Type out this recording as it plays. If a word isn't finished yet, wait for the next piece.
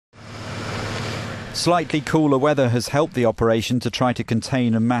Slightly cooler weather has helped the operation to try to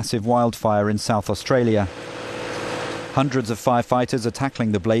contain a massive wildfire in South Australia. Hundreds of firefighters are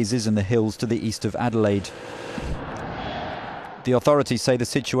tackling the blazes in the hills to the east of Adelaide. The authorities say the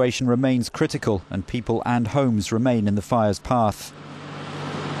situation remains critical and people and homes remain in the fire's path.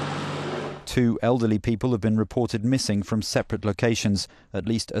 2 elderly people have been reported missing from separate locations. At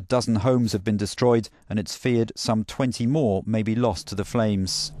least a dozen homes have been destroyed, and it's feared some 20 more may be lost to the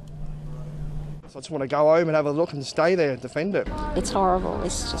flames. So I just want to go home and have a look and stay there and defend it. It's horrible.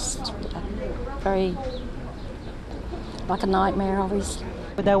 It's just very like a nightmare, obviously.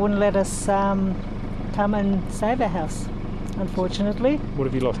 But they wouldn't let us come and save our house, unfortunately. What,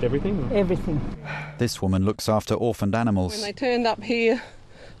 have you lost everything? Everything. This woman looks after orphaned animals. When they turned up here,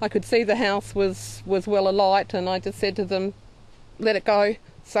 I could see the house was well alight, and I just said to them, let it go,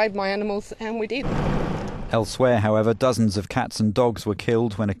 save my animals, and we did. Elsewhere, however, dozens of cats and dogs were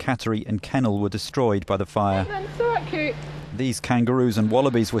killed when a cattery and kennel were destroyed by the fire. So cute. These kangaroos and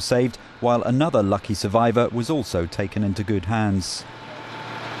wallabies were saved, while another lucky survivor was also taken into good hands.